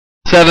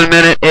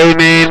7-minute A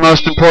main,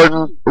 most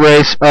important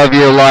race of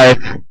your life.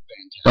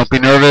 Don't be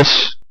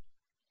nervous.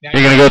 You're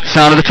going to go with the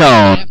sound of the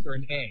tone.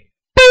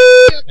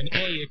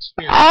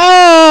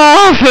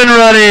 Off and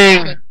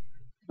running.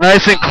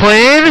 Nice and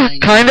clean.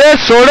 Kinda,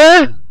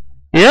 sorta.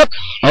 Yep.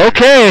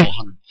 Okay.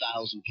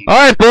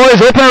 Alright,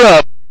 boys, open her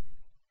up.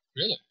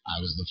 Really? I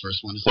was the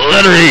first one to say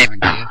let her eat.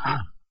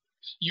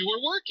 You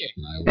were working.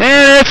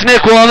 And it's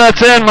Nick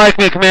Walnuts and Mike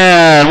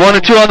McMahon. 1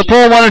 and 2 on the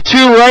pole, 1 and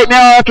 2 right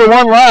now after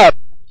 1 lap.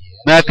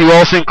 Matthew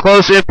Olson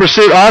close in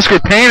pursuit. Oscar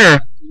Painter.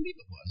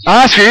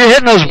 Oscar, you're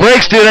hitting those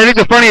brakes, dude. I think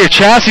the front of your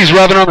chassis is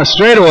rubbing on the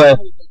straightaway.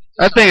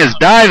 That thing is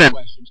diving.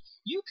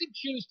 You could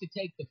choose to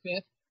take the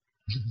 5th.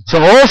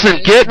 So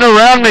Olson getting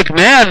around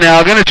McMahon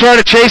now. Going to try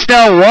to chase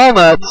down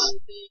Walnuts.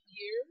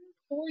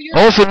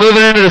 Olson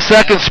moving into the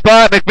 2nd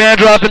spot. McMahon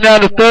dropping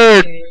down to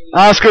 3rd.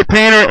 Oscar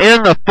Painter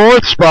in the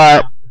 4th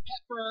spot.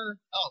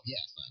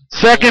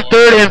 2nd,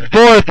 3rd, and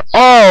 4th.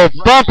 Oh,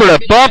 bumper to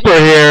bumper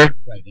here.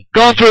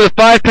 Going through the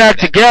 5-pack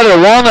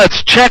together.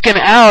 Walnuts checking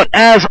out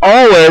as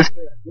always.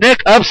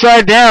 Nick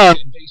upside down.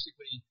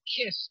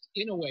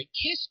 In a way,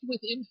 kissed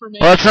with information.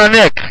 Well, that's not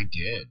Nick. I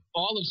did.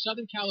 All of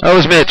Southern California. That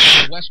was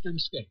Mitch. Western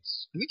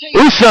states.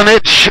 USA,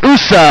 Mitch.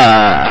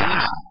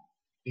 USA.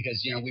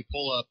 Because, you know, we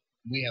pull up,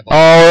 we have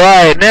all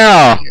right,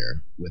 now.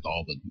 Here with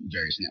all the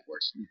various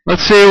networks.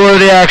 Let's see where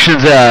the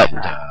action's at. And,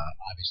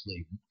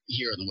 obviously,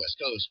 here on the West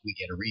Coast, we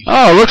get a review.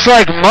 Oh, looks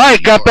like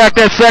Mike got back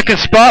that 2nd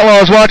spot while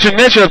I was watching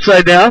Mitch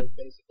upside down.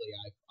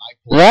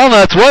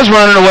 Walnuts was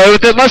running away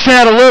with it. Must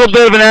have had a little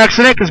bit of an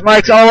accident because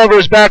Mike's all over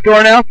his back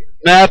door now.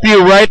 Matthew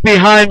right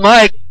behind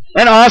Mike.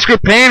 And Oscar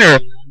Painter.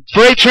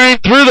 Freight train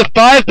through the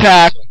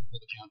 5-pack.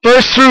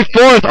 1st through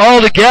 4th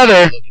all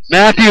together.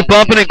 Matthew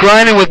bumping and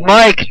grinding with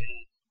Mike.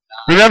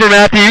 Remember,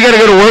 Matthew, you got to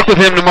go to work with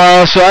him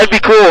tomorrow, so I'd be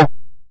cool.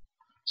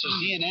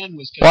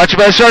 Watch it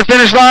by the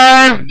start-finish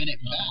line.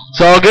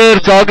 It's all good.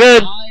 It's all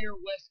good. Entire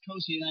West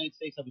Coast of the United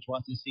States, I was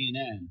watching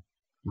CNN.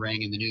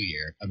 Rang in the new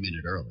year a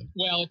minute early.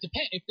 Well, it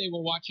depends if they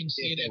were watching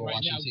CNN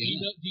right now. Do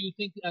you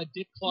think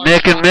Dick Clark?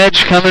 Nick and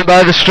Mitch coming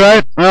by the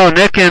stripe? Oh,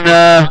 Nick and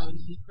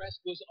Seacrest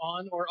was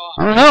on or off?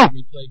 I don't know.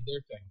 We played their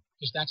thing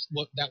because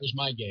that was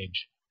my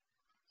gauge.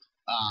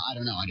 I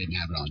don't know. I didn't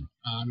have it on.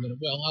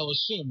 Well, I'll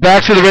assume.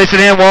 Back to the race at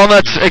hand.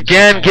 Walnuts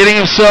again getting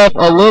himself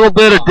a little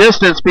bit of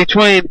distance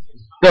between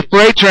the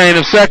freight train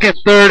of 2nd,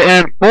 3rd,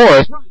 and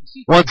 4th.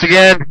 Once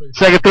again,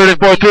 2nd, 3rd, and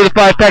 4th through the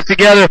 5-pack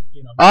together.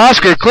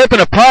 Oscar clipping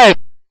a pipe.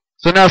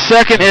 So now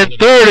 2nd and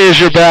 3rd is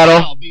your battle.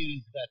 I'm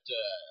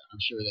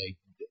sure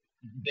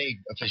they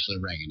officially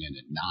rang it in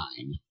at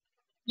 9.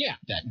 Yeah.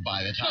 That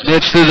by the time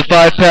Mitch through the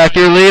 5-pack.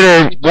 Your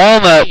leader,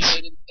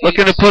 Walnuts,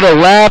 looking to put a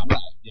lap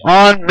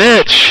on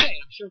Mitch.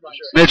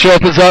 Mitch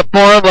opens up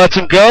for him, lets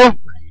him go.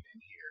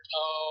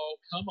 Oh,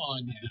 come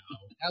on now.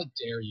 How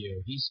dare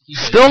you? He's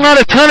still not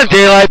a ton of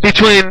daylight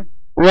between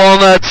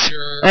Walnuts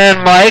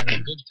and Mike.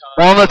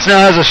 Walnuts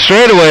now has a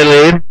straightaway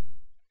lead.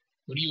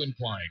 What are you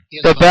implying?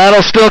 The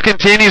battle still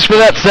continues for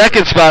that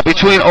 2nd spot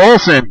between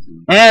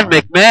Olson and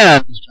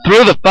McMahon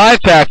through the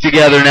 5-pack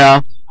together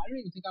now.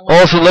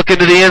 Olson looking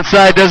to the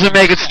inside, doesn't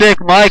make it stick.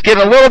 Mike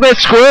getting a little bit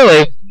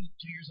squirrely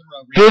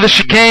through the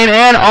chicane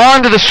and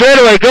onto the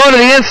straightaway, going to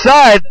the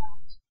inside.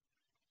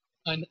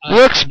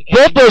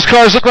 Both those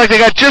cars look like they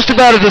got just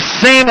about the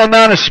same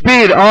amount of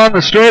speed on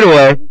the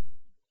straightaway.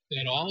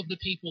 And all of the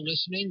people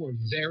listening were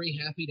very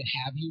happy to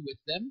have you with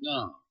them.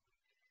 No.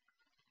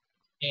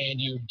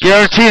 And you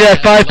guarantee that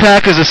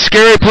 5-pack is a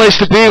scary place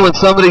to be when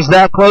somebody's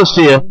that close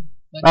to you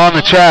on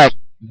the track.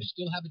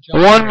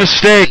 One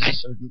mistake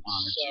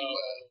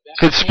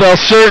could spell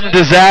certain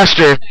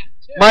disaster.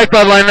 Mike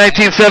by the line,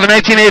 19.7,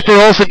 19.8 for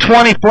Olson,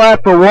 20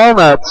 flat for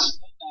Walnuts.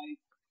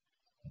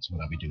 That's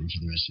what I'll be doing for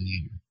the rest of the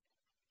year.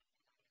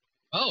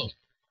 Oh,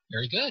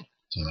 very good.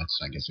 So that's,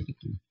 I guess, a good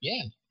thing.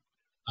 Yeah.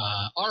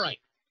 All right.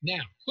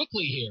 Now,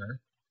 quickly here.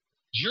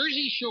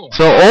 Jersey Shore.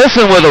 So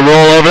Olson with a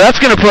rollover. That's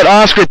going to put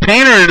Oscar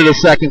Painter into the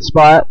 2nd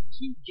spot.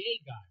 2 gay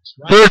guys,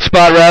 right? 3rd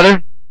spot,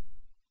 rather.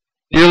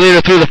 Your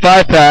leader through the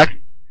 5-pack.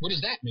 What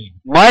does that mean?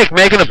 Mike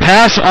making a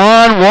pass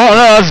on Wall.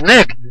 No, that's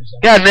Nick.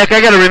 God, Nick,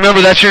 I got to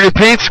remember that's your new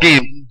paint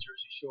scheme.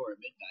 Jersey Shore at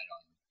midnight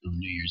on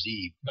New Year's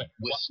Eve, but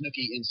with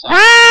Snooki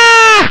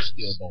inside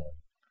steel ball.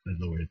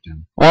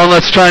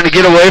 Walnuts trying to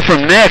get away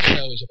from Nick.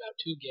 It was about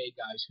 2 gay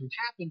guys who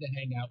happened to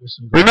hang out with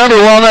some. Remember,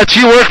 Walnuts,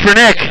 you work for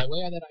Nick. The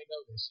way that I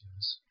know this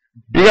is.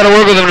 You got to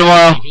work with him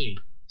tomorrow.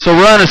 So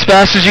run as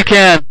fast as you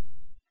can.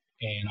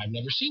 And I've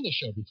never seen this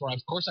show before.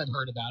 Of course, I've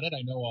heard about it.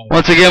 I know all.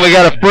 Once again, we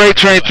got a freight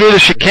train through the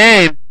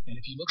chicane.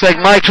 Looks like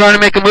Mike trying to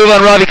make a move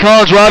on Robbie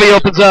Collins. Robbie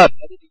opens up.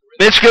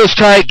 Mitch goes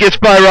tight, gets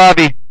by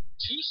Robbie. 2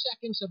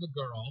 seconds of a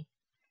girl.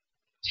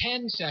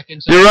 10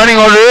 seconds. Your running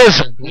order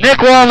is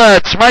Nick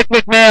Walnuts, Mike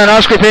McMahon,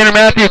 Oscar Painter,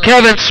 Matthew,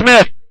 Kevin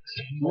Smith,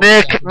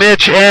 Nick,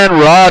 Mitch, and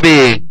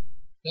Robbie.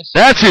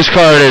 That's whose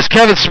car it is.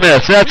 Kevin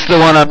Smith. That's the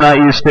one I'm not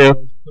used to.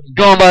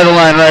 Going by the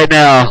line right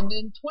now. And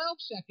then 12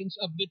 seconds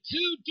of the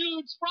 2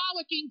 dudes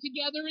frolicking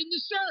together in the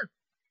surf.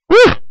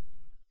 Woo!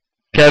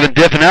 Kevin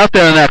dipping out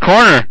there in that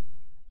corner.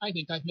 I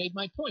think I've made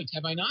my point,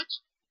 have I not?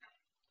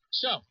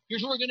 So,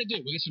 here's what we're going to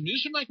do. We get some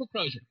news from Michael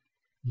Crozier.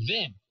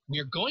 Then, we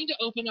are going to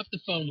open up the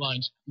phone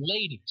lines.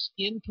 Ladies,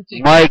 in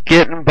particular. Mike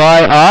getting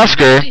by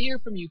Oscar. I want to hear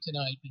from you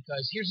tonight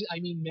because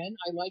men,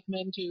 I like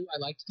men too. I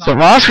like to talk. So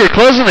Oscar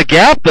closing the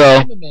gap, though.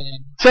 I'm a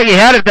man. Looks like he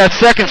had it that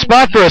second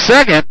spot for a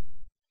second.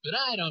 But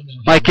I don't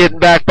know. Mike getting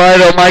back by,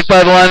 though. Mike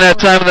by the line that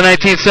time of the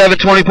 19.7,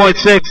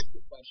 20.6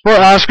 for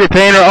Oscar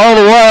Painter. All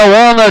the while,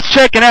 Walnuts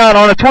checking out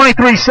on a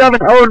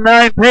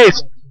 23.709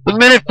 pace. A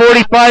minute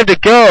 45 to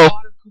go.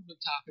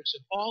 Topics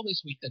of all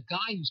this week. The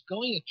guy who's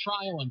going to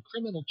trial on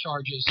criminal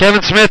charges.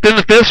 Kevin Smith in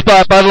the 5th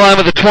spot by the line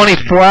with a 20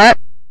 flat.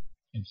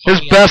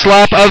 His best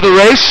lap of the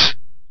race.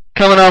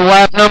 Coming on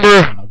lap number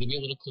 17.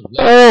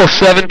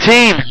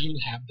 You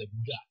have the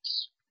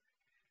guts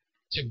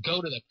to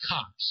go to the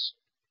cops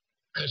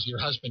because your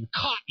husband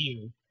caught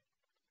you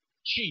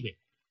cheating.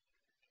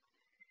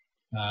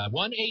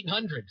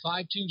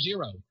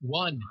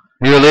 1-800-520-1.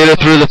 Your leader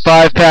through the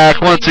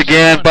 5-pack once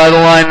again by the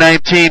line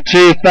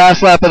 19.2.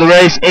 Fast lap of the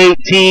race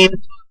 18.7.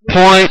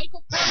 Notice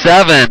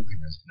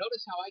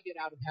how I get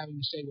out of having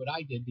to say what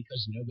I did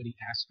because nobody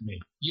asked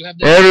me. You have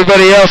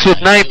everybody else with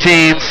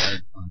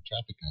 19s.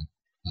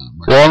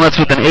 Walnuts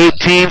with an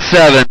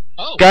 18.7.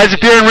 Guys,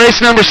 if you're in race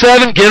number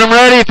 7, get them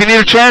ready. If you need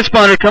a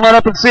transponder, come on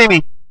up and see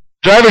me.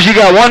 Drivers, you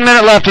got 1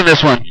 minute left in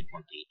this one.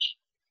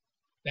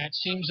 That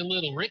seems a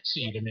little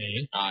ritzy to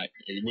me.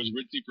 It was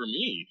ritzy for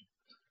me.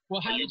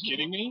 Well, Are you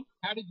kidding me?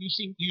 How did you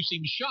seem? You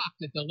seem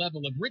shocked at the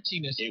level of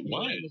ritziness it you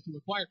were able to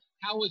acquire.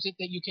 How was it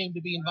that you came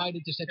to be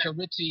invited to such a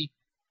ritzy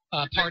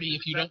party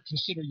if you don't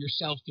consider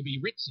yourself to be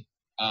ritzy?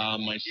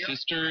 My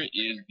sister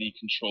is the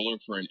controller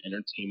for an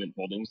entertainment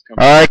holdings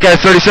company. All right, guys,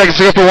 30 seconds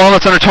to go for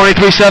Walnuts under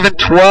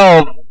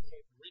 23.712.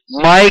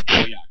 Mike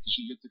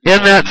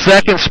in that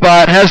second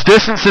spot has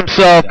distanced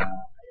himself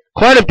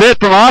quite a bit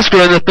from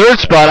Oscar in the 3rd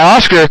spot.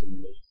 Oscar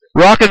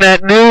rocking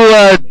that new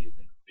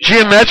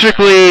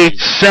geometrically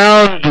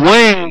sound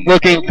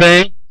wing-looking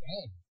thing.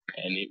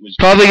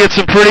 Probably get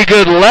some pretty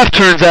good left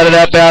turns out of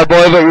that bad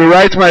boy, but your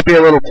rights might be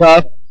a little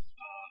tough.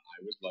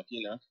 I was lucky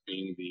enough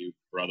being the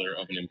brother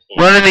of an employee.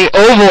 Running the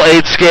oval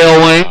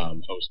 8-scale wing.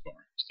 Host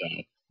bar. So.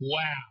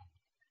 Wow.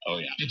 Oh,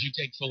 yeah. Did you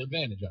take full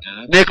advantage of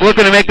it? Nick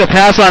looking to make the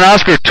pass on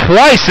Oscar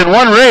twice in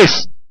one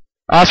race.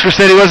 Oscar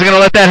said he wasn't going to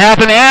let that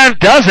happen, and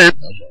doesn't.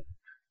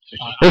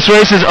 This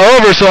race is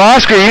over, so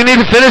Oscar, you need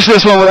to finish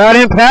this one without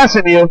him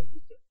passing you.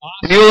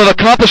 And you will have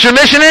accomplished your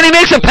mission, and he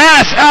makes a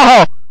pass.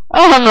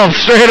 Oh no,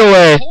 straight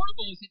away.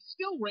 Horrible. Is it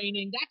still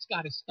raining? That's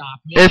got to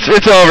stop. Man. It's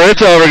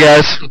over,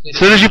 guys. As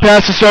soon as you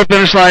pass the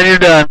start-finish line, you're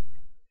done.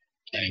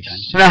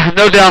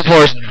 No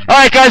downforce.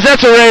 All right, guys,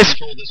 that's a race.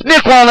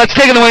 Nick Walnuts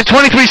taking the win,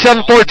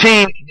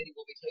 23.714.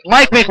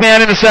 Mike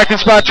McMahon in the 2nd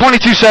spot,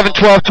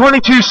 22.712,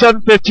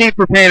 22.715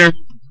 for Painter,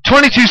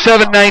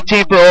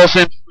 22.719 for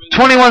Olsen,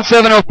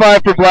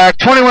 21.705 for Black,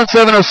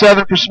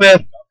 21.707 for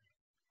Smith,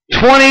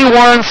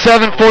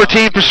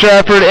 21.714 for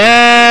Stratford,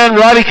 and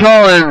Roddy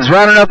Collins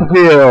rounding up the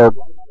field.